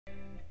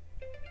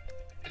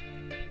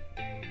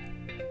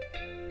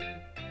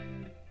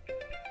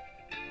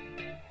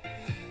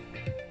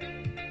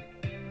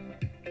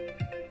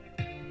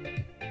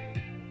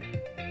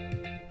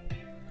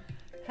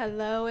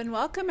Hello and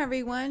welcome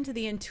everyone to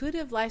the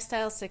Intuitive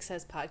Lifestyle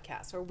Success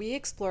Podcast, where we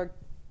explore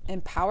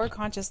empowered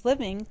conscious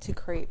living to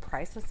create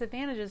priceless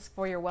advantages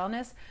for your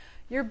wellness,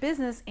 your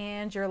business,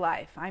 and your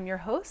life. I'm your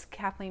host,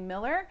 Kathleen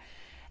Miller,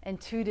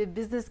 intuitive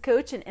business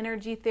coach and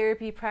energy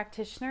therapy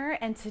practitioner.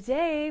 And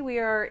today we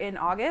are in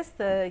August,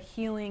 the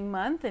healing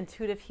month,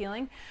 intuitive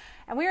healing.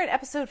 And we are at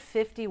episode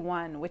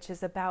 51, which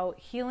is about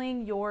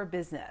healing your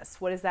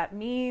business. What does that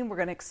mean? We're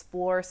going to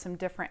explore some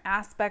different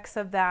aspects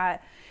of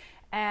that.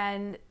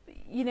 And,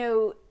 you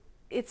know,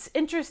 it's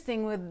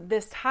interesting with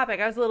this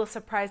topic. I was a little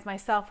surprised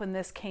myself when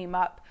this came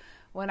up,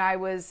 when I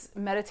was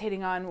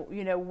meditating on,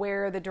 you know,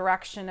 where the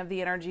direction of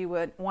the energy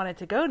wanted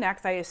to go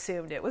next. I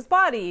assumed it was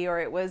body, or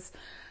it was,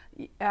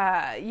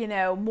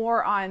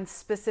 more on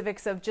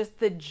specifics of just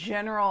the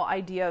general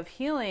idea of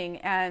healing.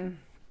 And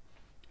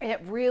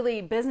it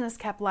really, business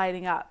kept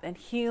lighting up and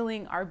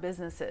healing our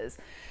businesses.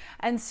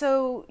 And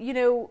so, you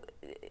know,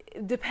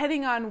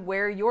 depending on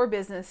where your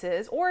business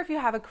is, or if you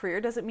have a career,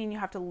 doesn't mean you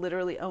have to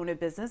literally own a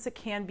business. It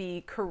can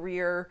be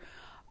career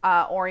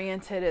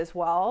oriented as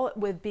well,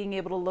 with being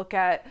able to look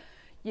at,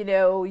 you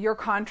know, your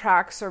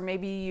contracts, or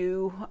maybe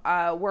you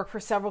work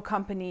for several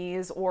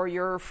companies, or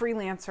you're a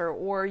freelancer,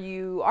 or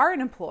you are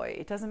an employee.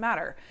 It doesn't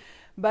matter.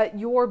 But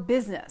your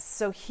business,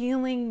 so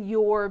healing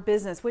your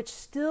business, which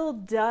still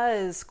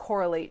does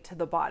correlate to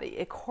the body.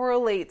 It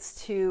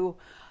correlates to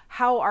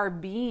how our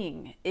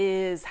being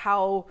is,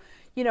 how,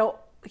 you know,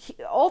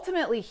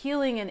 ultimately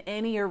healing in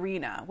any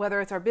arena, whether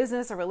it's our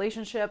business, our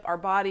relationship, our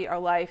body, our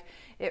life,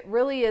 it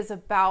really is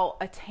about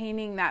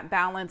attaining that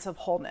balance of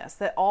wholeness,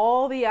 that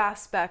all the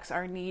aspects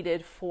are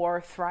needed for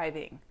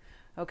thriving.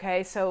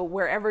 Okay, so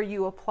wherever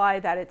you apply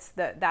that, it's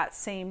that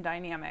same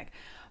dynamic.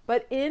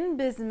 But in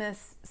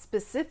business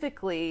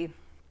specifically,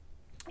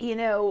 you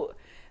know,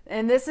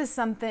 and this is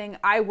something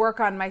I work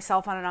on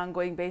myself on an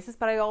ongoing basis,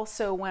 but I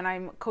also, when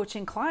I'm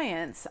coaching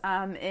clients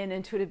in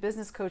intuitive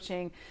business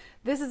coaching,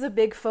 this is a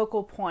big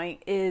focal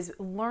point, is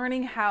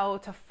learning how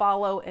to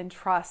follow and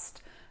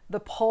trust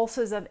the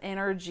pulses of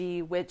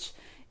energy, which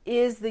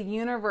is the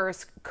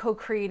universe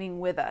co-creating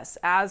with us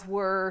as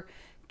we're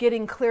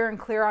getting clear and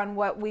clear on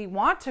what we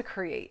want to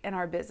create in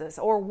our business,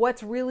 or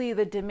what's really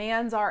the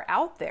demands are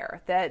out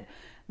there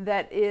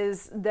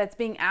that's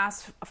being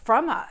asked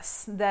from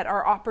us, that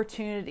are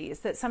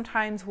opportunities that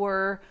sometimes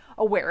we're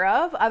aware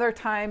of. Other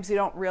times you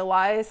don't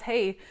realize,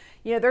 hey,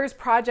 you know, there's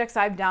projects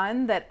I've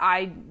done that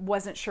I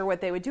wasn't sure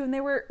what they would do, and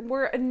they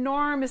were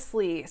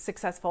enormously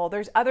successful.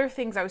 There's other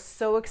things I was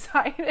so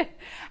excited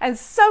and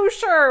so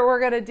sure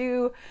we're going to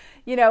do,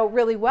 you know,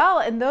 really well,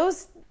 and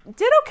those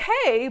did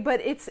okay,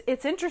 but it's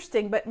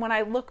interesting. But when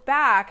I look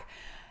back,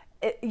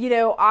 you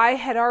know, I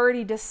had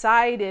already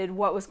decided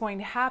what was going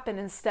to happen,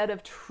 instead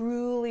of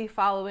truly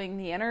following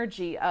the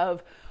energy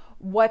of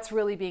what's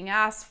really being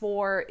asked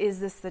for. Is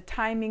this the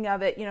timing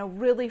of it? You know,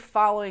 really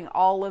following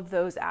all of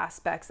those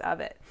aspects of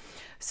it.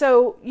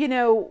 So, you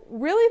know,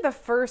 really the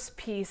first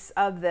piece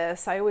of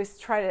this, I always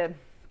try to,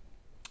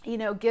 you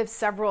know, give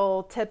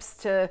several tips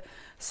to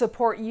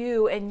support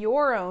you and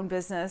your own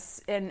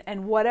business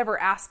and whatever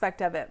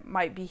aspect of it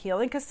might be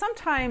healing. Because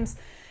sometimes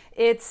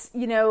it's,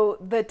 you know,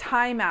 the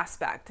time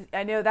aspect.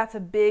 I know that's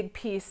a big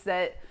piece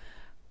that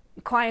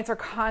clients are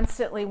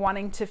constantly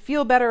wanting to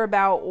feel better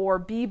about or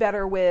be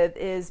better with,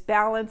 is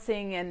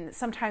balancing. And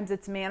sometimes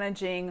it's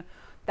managing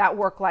that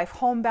work-life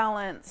home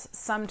balance.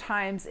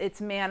 Sometimes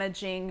it's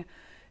managing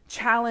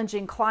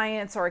challenging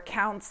clients or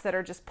accounts that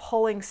are just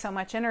pulling so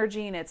much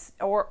energy, and it's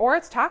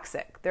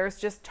toxic. There's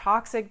just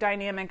toxic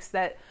dynamics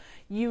that,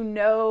 you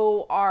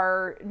know,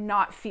 are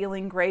not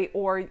feeling great,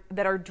 or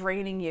that are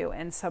draining you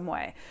in some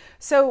way.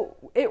 So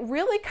it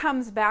really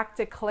comes back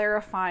to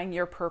clarifying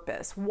your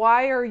purpose.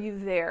 Why are you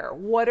there?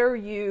 What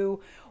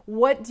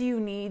do you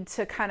need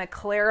to kind of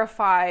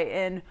clarify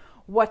in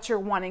what you're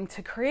wanting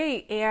to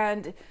create?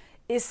 And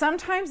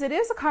sometimes it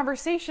is a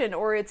conversation,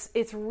 or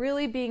it's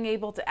really being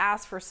able to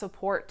ask for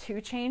support to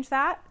change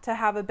that, to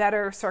have a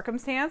better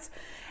circumstance.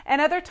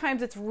 And other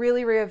times it's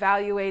really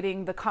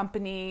reevaluating the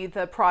company,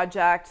 the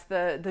project,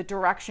 the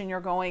direction you're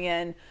going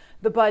in,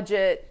 the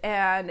budget,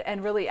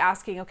 and really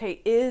asking,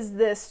 okay, is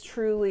this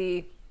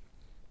truly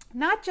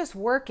not just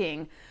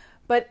working,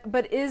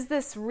 but is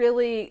this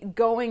really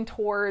going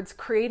towards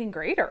creating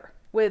greater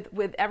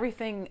with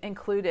everything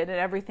included and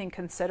everything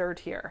considered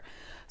here?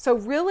 So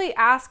really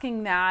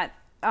asking that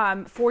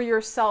for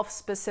yourself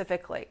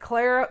specifically,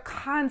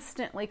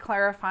 constantly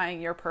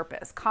clarifying your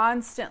purpose,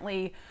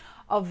 constantly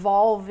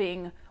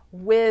evolving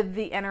with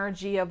the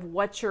energy of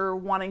what you're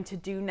wanting to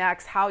do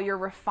next, how you're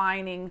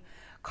refining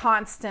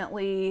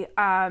constantly,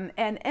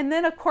 and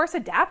then of course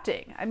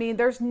adapting. I mean,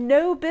 there's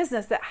no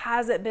business that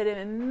hasn't been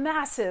in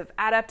massive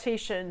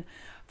adaptation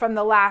from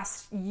the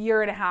last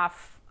year and a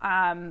half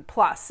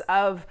plus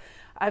of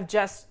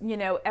just, you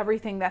know,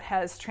 everything that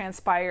has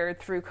transpired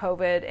through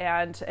COVID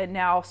and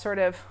now sort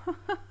of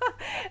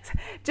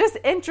just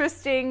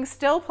interesting,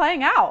 still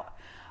playing out.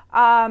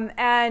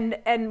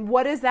 And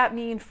what does that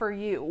mean for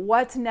you?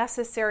 What's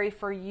necessary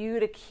for you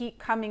to keep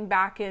coming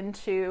back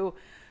into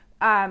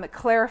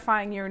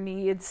clarifying your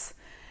needs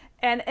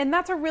And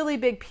that's a really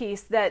big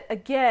piece that,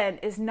 again,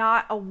 is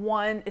not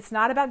it's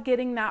not about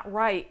getting that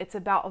right. It's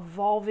about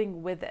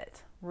evolving with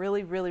it.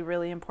 Really, really,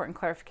 really important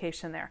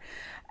clarification there.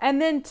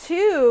 And then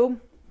 2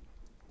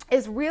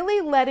 is really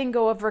letting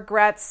go of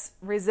regrets,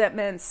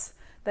 resentments,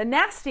 the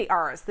nasty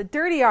R's, the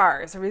dirty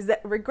R's,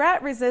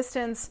 regret,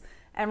 resistance,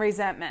 and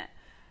resentment.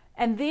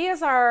 And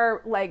these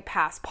are like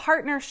past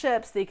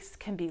partnerships. These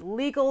can be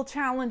legal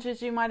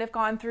challenges you might have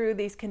gone through.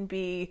 These can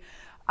be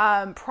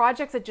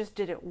projects that just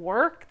didn't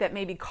work, that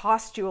maybe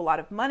cost you a lot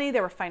of money.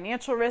 There were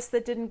financial risks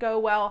that didn't go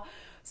well.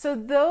 So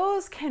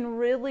those can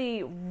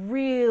really,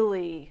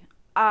 really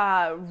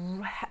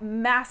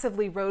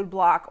massively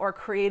roadblock or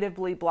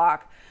creatively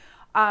block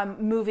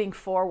moving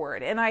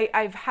forward. And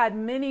I've had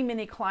many,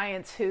 many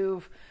clients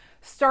who've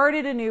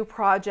started a new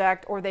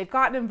project, or they've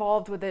gotten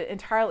involved with it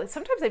entirely.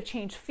 Sometimes they've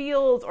changed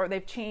fields, or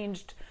they've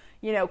changed,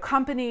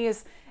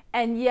 companies.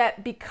 And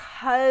yet,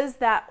 because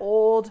that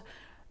old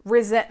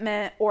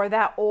resentment or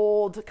that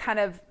old kind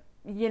of,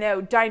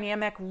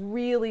 dynamic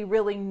really,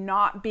 really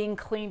not being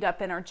cleaned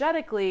up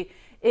energetically,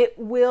 it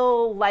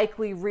will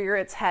likely rear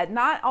its head.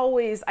 Not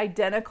always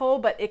identical,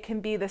 but it can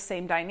be the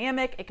same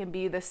dynamic. It can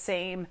be the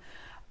same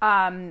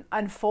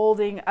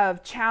unfolding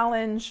of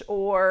challenge,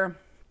 or,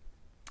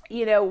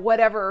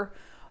 whatever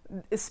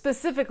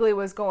specifically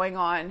was going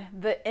on.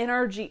 The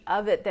energy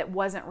of it that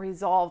wasn't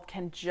resolved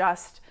can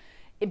just,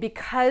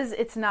 because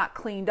it's not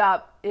cleaned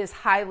up, is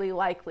highly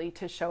likely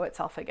to show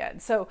itself again.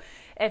 So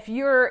if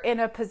you're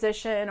in a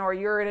position or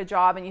you're in a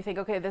job and you think,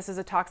 okay, this is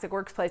a toxic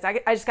workplace,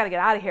 I just got to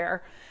get out of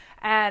here,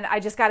 and I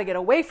just got to get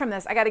away from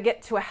this, I got to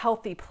get to a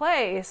healthy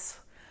place.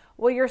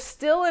 Well, you're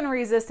still in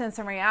resistance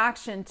and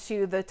reaction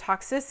to the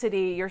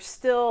toxicity. You're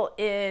still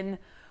in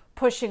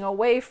pushing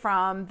away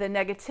from the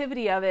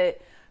negativity of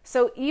it.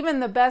 So even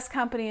the best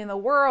company in the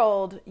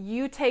world,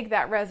 you take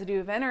that residue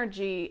of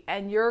energy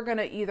and you're going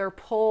to either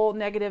pull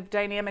negative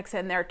dynamics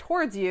in there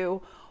towards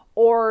you,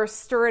 or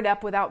stir it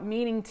up without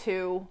meaning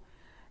to,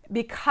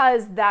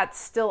 because that's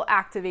still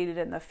activated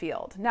in the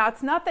field. Now,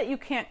 it's not that you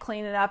can't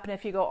clean it up, and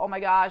if you go, oh my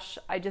gosh,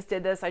 I just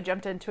did this, I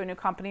jumped into a new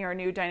company or a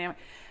new dynamic,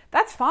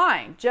 that's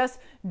fine. Just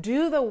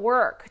do the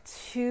work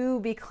to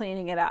be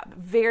cleaning it up.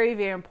 Very,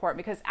 very important,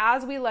 because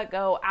as we let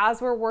go, as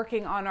we're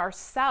working on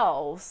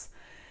ourselves,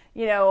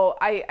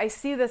 I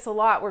see this a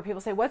lot where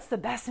people say, what's the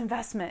best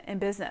investment in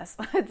business?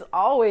 It's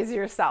always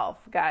yourself,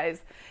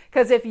 guys.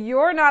 Because if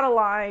you're not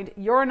aligned,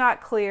 you're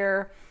not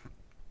clear,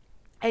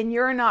 and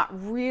you're not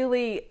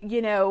really,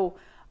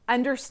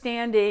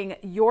 understanding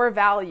your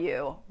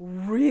value,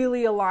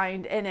 really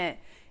aligned in it,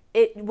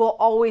 it will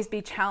always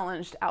be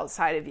challenged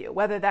outside of you,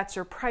 whether that's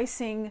your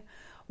pricing,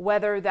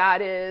 whether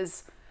that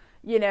is,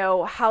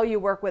 how you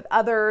work with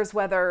others,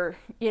 whether,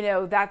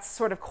 that's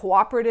sort of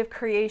cooperative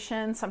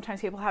creation.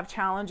 Sometimes people have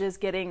challenges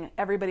getting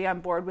everybody on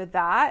board with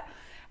that.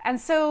 And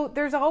so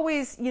there's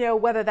always,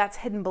 whether that's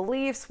hidden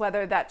beliefs,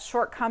 whether that's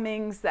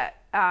shortcomings, that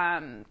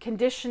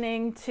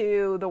conditioning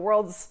to the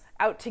world's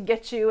out to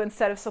get you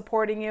instead of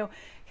supporting you,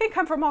 can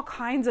come from all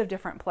kinds of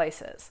different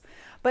places.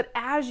 But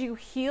as you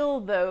heal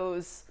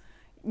those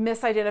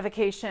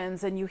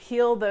misidentifications and you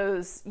heal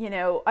those,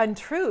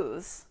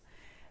 untruths,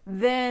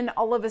 then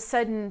all of a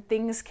sudden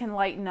things can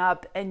lighten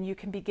up and you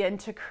can begin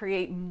to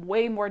create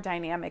way more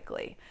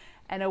dynamically,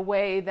 in a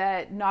way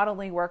that not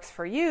only works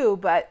for you,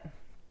 but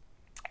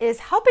is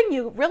helping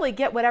you really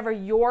get whatever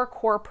your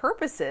core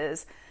purpose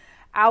is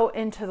out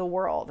into the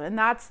world. And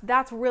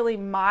that's really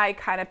my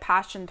kind of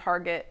passion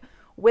target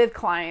with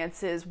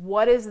clients, is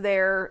what is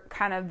their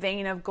kind of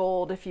vein of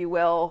gold, if you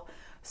will,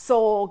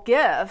 soul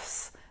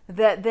gifts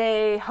that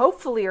they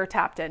hopefully are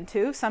tapped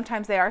into.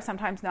 Sometimes they are,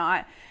 sometimes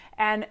not.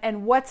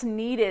 And what's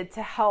needed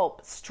to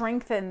help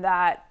strengthen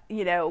that,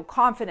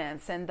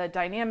 confidence and the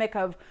dynamic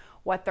of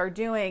what they're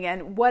doing,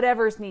 and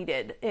whatever's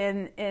needed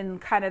in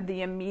kind of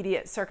the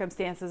immediate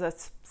circumstances of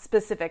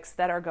specifics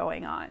that are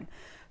going on.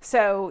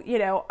 So,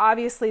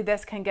 obviously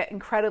this can get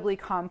incredibly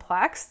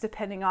complex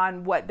depending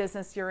on what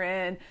business you're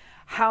in,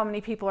 how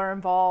many people are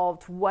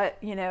involved, what,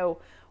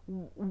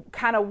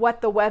 kind of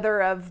what the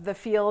weather of the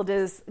field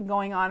is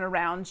going on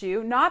around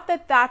you. Not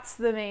that that's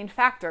the main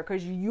factor,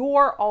 because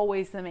you're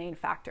always the main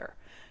factor.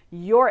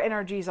 Your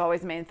energy is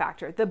always the main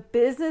factor. The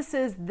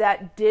businesses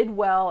that did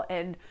well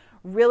and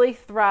really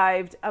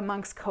thrived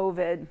amongst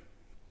COVID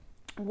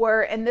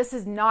were, and this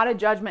is not a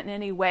judgment in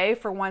any way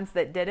for ones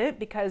that didn't,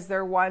 because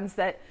they're ones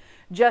that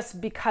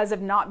just because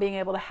of not being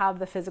able to have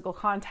the physical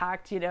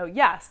contact,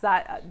 yes,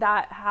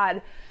 that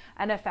had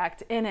an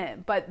effect in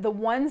it. But the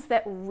ones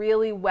that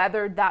really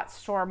weathered that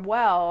storm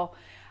well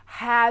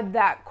had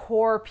that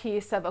core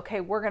piece of,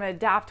 okay, we're going to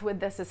adapt with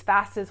this as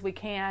fast as we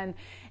can,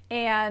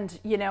 and,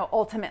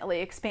 ultimately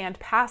expand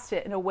past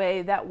it in a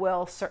way that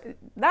will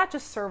not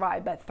just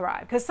survive, but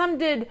thrive. Because some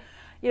did,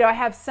 I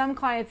have some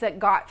clients that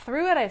got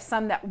through it. I have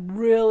some that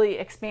really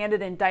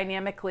expanded and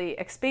dynamically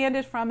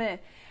expanded from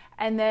it.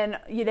 And then,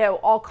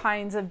 all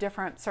kinds of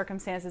different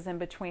circumstances in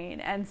between.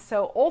 And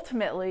so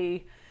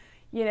ultimately,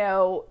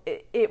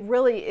 it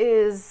really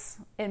is,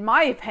 in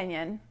my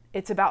opinion,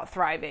 it's about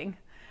thriving.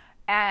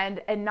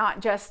 and not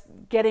just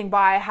getting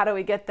by. How do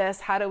we get this?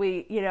 How do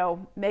we,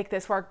 make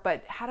this work?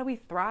 But how do we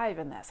thrive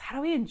in this? How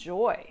do we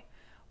enjoy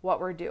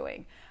what we're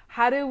doing?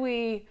 How do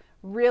we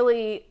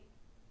really,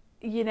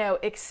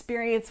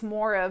 experience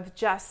more of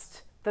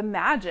just the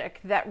magic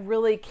that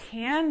really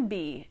can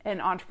be in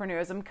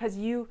entrepreneurship? Because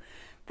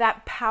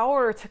that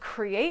power to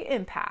create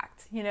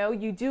impact,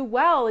 you do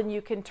well and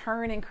you can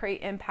turn and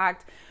create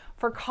impact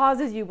for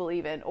causes you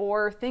believe in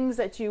or things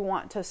that you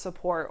want to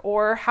support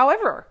or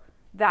however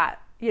that,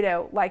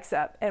 likes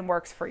up and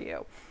works for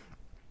you.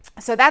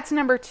 So that's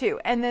number 2.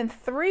 And then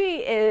 3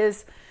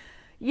 is,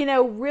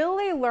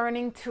 really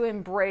learning to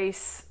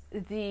embrace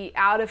the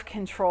out of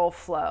control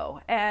flow.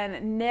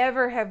 And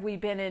never have we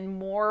been in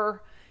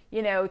more,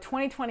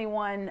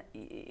 2021,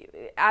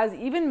 as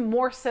even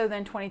more so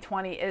than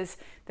 2020,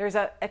 there's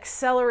a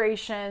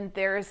acceleration,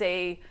 there's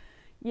a,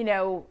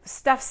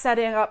 stuff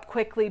setting up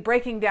quickly,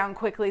 breaking down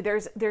quickly.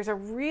 There's a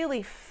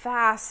really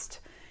fast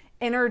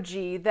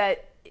energy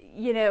that,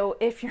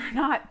 if you're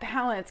not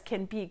balanced,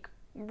 can be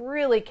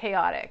really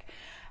chaotic.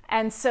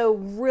 And so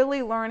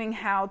really learning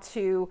how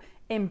to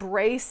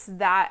embrace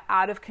that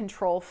out of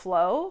control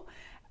flow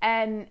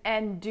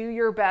and do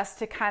your best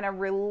to kind of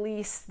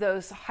release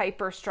those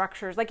hyper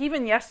structures. Like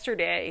even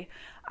yesterday,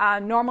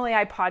 normally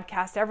I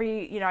podcast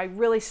I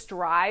really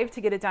strive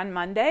to get it done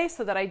Monday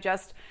so that I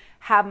just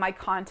have my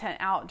content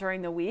out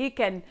during the week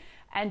and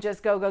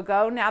just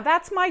go. Now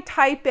that's my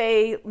type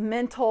A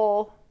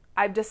mental,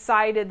 I've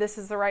decided this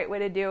is the right way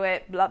to do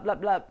it, blah, blah,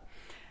 blah.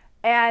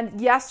 And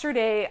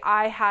yesterday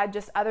I had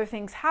just other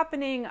things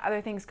happening,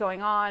 other things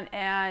going on,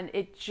 and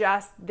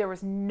there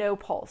was no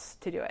pulse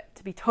to do it,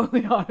 to be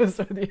totally honest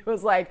with you. It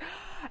was like,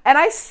 and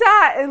I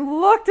sat and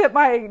looked at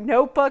my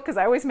notebook because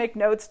I always make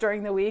notes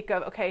during the week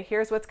of, okay,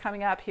 here's what's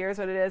coming up, here's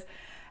what it is.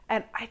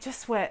 And I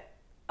just went,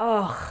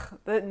 ugh,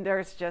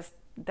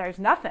 there's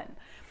nothing.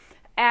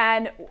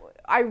 And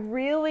I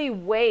really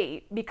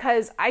wait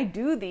because I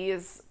do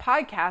these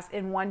podcasts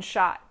in one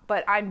shot,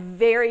 but I'm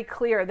very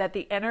clear that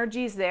the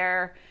energy's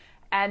there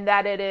and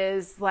that it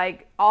is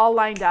like all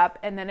lined up,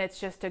 and then it's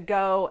just a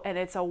go, and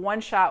it's a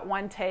one shot,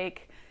 one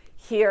take.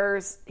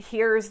 Here's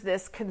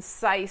this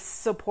concise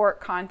support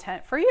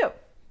content for you.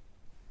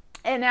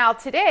 And now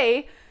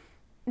today,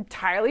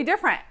 entirely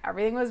different.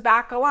 Everything was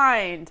back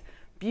aligned.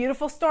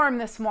 Beautiful storm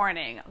this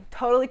morning.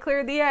 Totally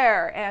cleared the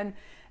air.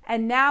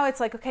 And now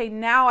it's like, okay,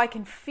 now I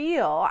can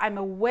feel, I'm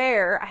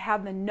aware, I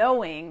have the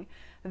knowing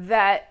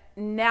that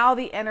now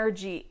the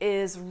energy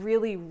is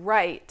really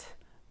right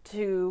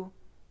to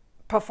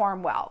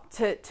perform well,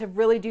 to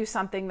really do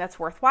something that's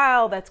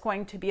worthwhile, that's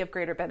going to be of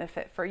greater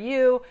benefit for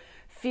you,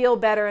 feel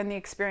better in the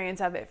experience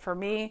of it for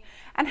me.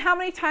 And how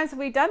many times have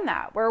we done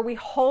that, where we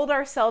hold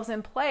ourselves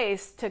in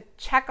place to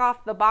check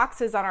off the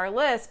boxes on our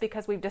list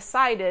because we've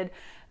decided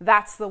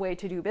that's the way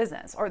to do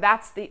business, or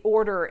that's the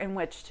order in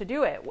which to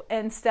do it,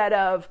 instead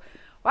of,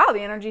 wow,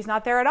 the energy's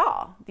not there at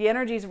all. The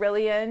energy's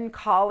really in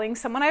calling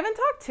someone I haven't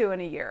talked to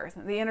in a year.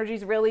 The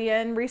energy's really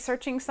in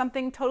researching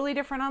something totally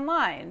different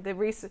online.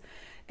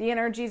 The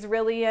energy's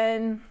really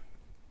in,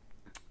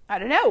 I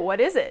don't know,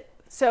 what is it?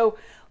 So,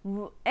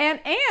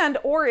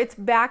 or it's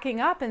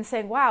backing up and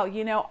saying, wow,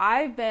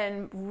 I've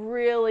been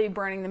really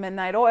burning the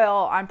midnight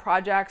oil on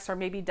projects or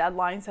maybe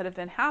deadlines that have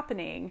been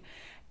happening.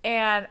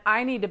 And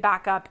I need to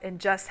back up and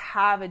just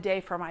have a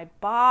day for my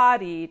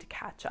body to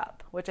catch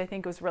up, which I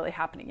think was really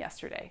happening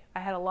yesterday.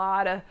 I had a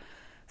lot of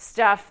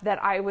stuff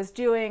that I was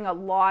doing, a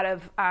lot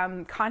of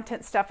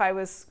content stuff I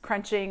was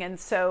crunching. And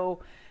so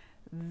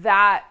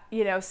that,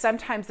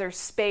 sometimes there's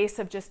space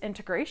of just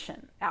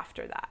integration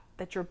after that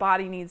your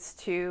body needs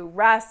to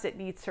rest. It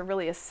needs to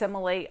really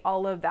assimilate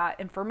all of that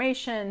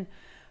information.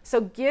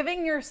 So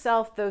giving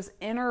yourself those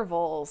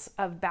intervals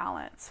of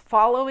balance,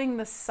 following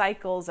the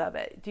cycles of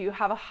it. Do you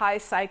have a high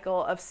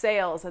cycle of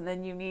sales and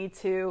then you need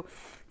to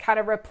kind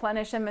of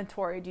replenish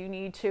inventory? Do you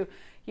need to,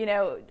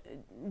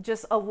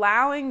 just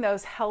allowing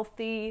those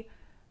healthy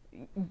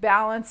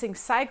balancing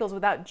cycles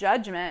without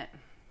judgment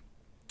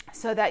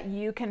so that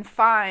you can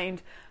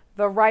find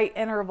the right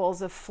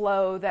intervals of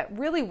flow that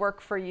really work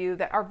for you,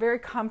 that are very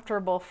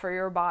comfortable for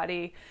your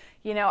body.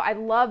 I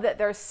love that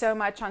there's so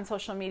much on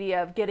social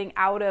media of getting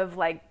out of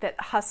like that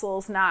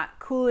hustle's not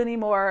cool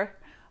anymore.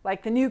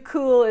 Like the new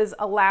cool is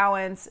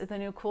allowance. The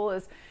new cool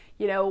is,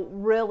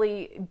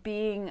 really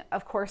being,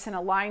 of course, in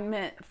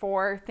alignment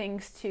for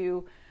things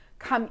to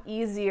come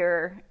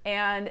easier.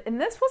 And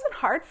this wasn't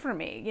hard for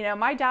me.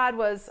 My dad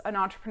was an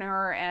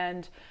entrepreneur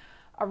and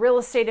a real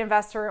estate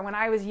investor. And when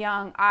I was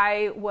young,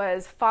 I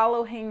was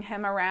following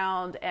him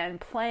around and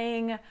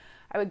playing.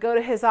 I would go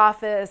to his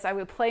office. I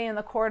would play in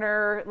the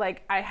corner.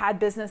 Like I had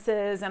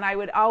businesses and I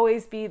would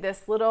always be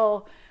this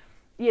little,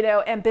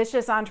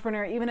 ambitious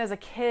entrepreneur, even as a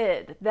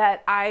kid,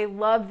 that I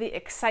loved the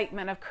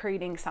excitement of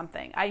creating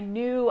something. I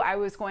knew I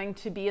was going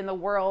to be in the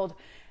world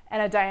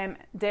in a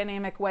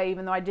dynamic way,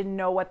 even though I didn't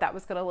know what that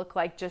was going to look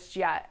like just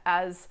yet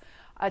as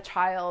a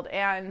child.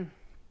 And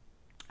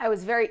I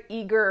was very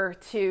eager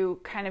to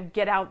kind of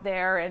get out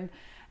there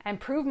and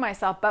prove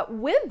myself. But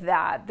with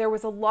that, there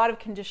was a lot of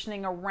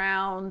conditioning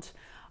around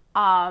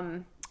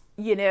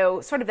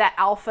sort of that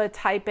alpha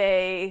type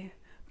A,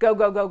 go,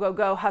 go, go, go,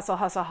 go, hustle,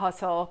 hustle,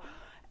 hustle.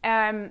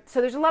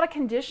 So there's a lot of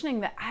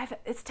conditioning that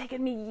it's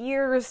taken me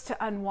years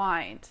to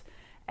unwind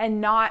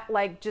and not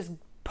like just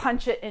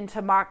punch it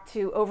into Mach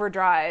 2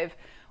 overdrive,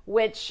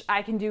 which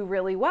I can do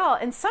really well.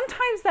 And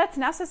sometimes that's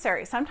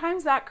necessary.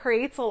 Sometimes that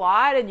creates a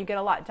lot and you get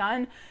a lot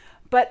done.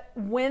 But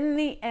when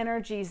the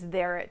energy's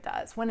there, it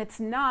does. When it's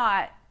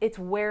not, it's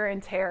wear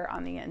and tear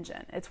on the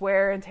engine. It's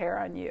wear and tear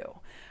on you.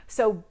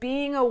 So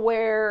being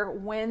aware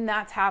when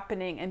that's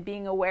happening and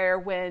being aware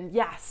when,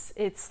 yes,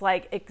 it's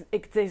like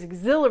it's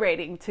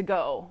exhilarating to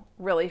go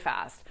really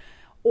fast.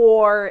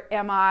 Or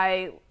am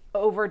I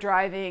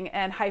overdriving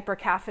and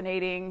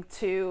hyper-caffeinating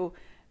to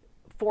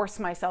force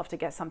myself to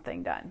get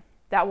something done?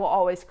 That will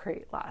always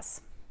create less.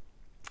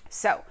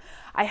 So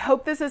I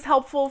hope this is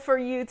helpful for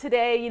you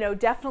today.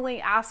 Definitely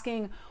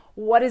asking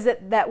what is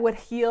it that would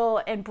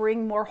heal and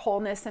bring more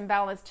wholeness and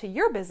balance to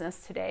your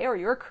business today or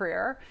your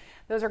career.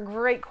 Those are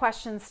great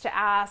questions to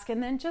ask.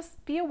 And then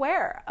just be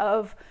aware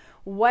of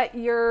what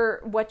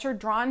you're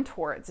drawn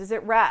towards. Is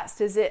it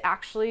rest? Is it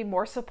actually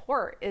more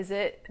support? Is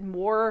it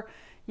more,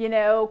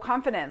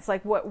 confidence?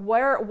 Like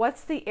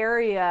what's the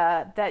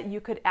area that you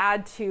could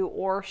add to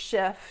or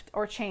shift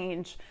or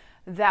change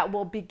that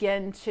will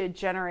begin to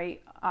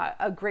generate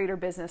a greater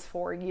business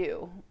for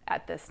you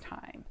at this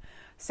time?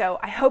 So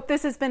I hope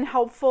this has been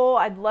helpful.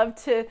 I'd love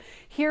to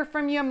hear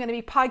from you. I'm going to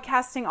be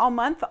podcasting all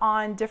month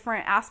on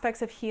different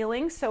aspects of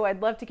healing. So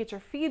I'd love to get your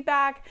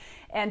feedback,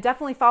 and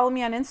definitely follow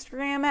me on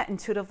Instagram at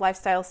Intuitive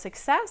Lifestyle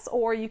Success,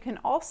 or you can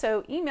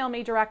also email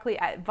me directly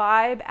at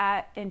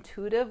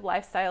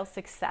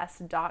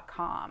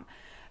vibe@intuitivelifestylesuccess.com.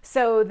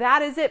 So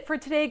that is it for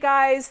today,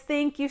 guys.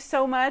 Thank you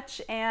so much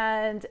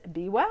and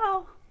be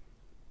well.